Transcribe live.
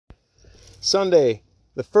Sunday,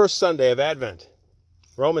 the first Sunday of Advent,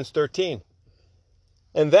 Romans 13.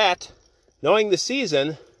 And that, knowing the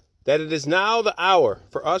season, that it is now the hour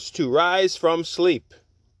for us to rise from sleep.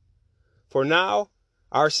 For now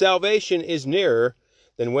our salvation is nearer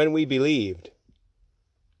than when we believed.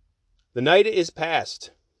 The night is past,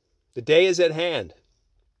 the day is at hand.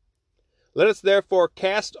 Let us therefore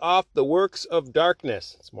cast off the works of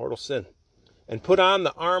darkness, it's mortal sin, and put on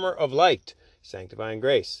the armor of light, sanctifying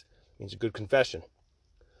grace, means a good confession.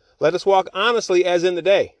 Let us walk honestly as in the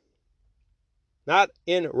day, not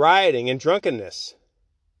in rioting and drunkenness,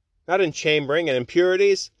 not in chambering and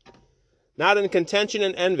impurities, not in contention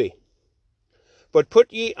and envy, but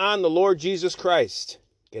put ye on the Lord Jesus Christ,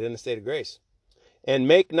 get in the state of grace, and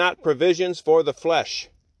make not provisions for the flesh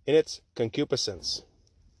in its concupiscence.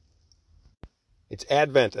 It's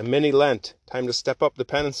Advent, a mini Lent, time to step up the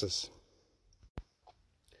penances.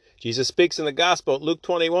 Jesus speaks in the Gospel at Luke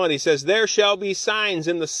 21. He says, "There shall be signs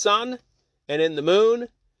in the sun, and in the moon,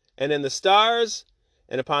 and in the stars,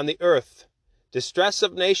 and upon the earth, distress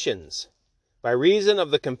of nations, by reason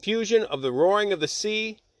of the confusion of the roaring of the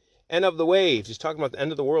sea and of the waves." He's talking about the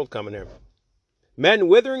end of the world coming here. "Men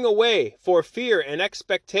withering away for fear and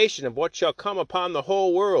expectation of what shall come upon the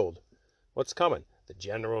whole world." What's coming? The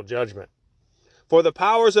general judgment. "For the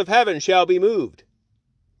powers of heaven shall be moved.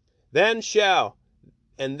 Then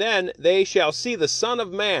they shall see the Son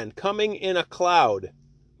of Man coming in a cloud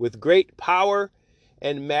with great power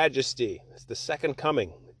and majesty." It's the second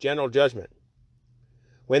coming, general judgment.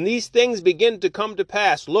 "When these things begin to come to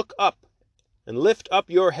pass, look up and lift up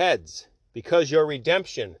your heads, because your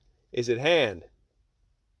redemption is at hand."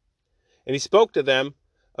 And he spoke to them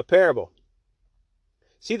a parable.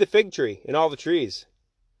 "See the fig tree and all the trees.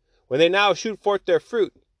 When they now shoot forth their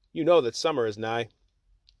fruit, you know that summer is nigh.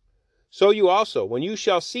 So you also, when you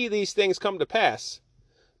shall see these things come to pass,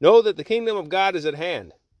 know that the kingdom of God is at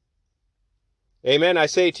hand. Amen, I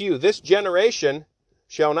say to you, this generation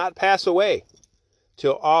shall not pass away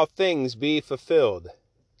till all things be fulfilled."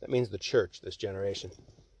 That means the church, this generation.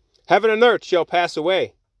 "Heaven and earth shall pass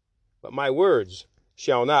away, but my words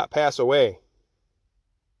shall not pass away."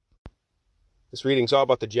 This reading's all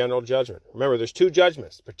about the general judgment. Remember, there's two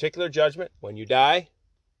judgments. Particular judgment, when you die.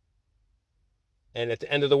 And at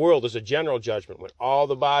the end of the world, there's a general judgment, when all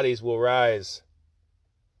the bodies will rise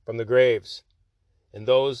from the graves. And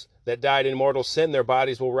those that died in mortal sin, their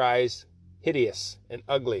bodies will rise hideous and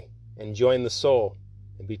ugly and join the soul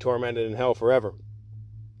and be tormented in hell forever.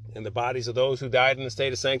 And the bodies of those who died in the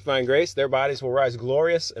state of sanctifying grace, their bodies will rise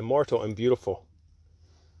glorious, immortal, and beautiful.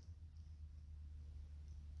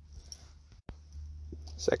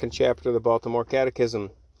 Second chapter of the Baltimore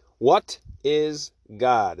Catechism. What is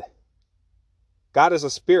God? God is a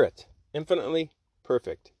spirit, infinitely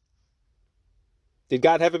perfect. Did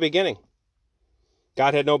God have a beginning?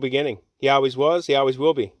 God had no beginning. He always was, he always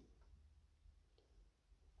will be.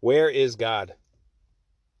 Where is God?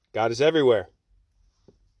 God is everywhere.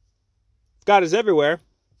 If God is everywhere,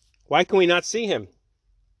 why can we not see him?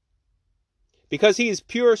 Because he is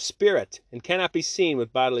pure spirit and cannot be seen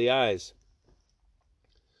with bodily eyes.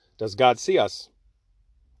 Does God see us?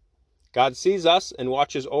 God sees us and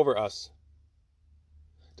watches over us.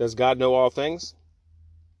 Does God know all things?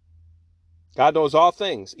 God knows all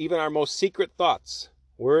things, even our most secret thoughts,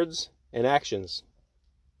 words, and actions.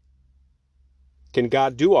 Can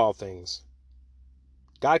God do all things?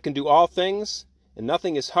 God can do all things, and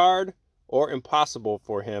nothing is hard or impossible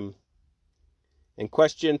for him. And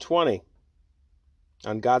question 20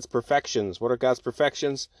 on God's perfections. What are God's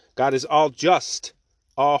perfections? God is all just,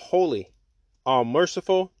 all holy, all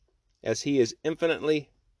merciful, as he is infinitely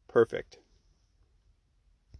perfect.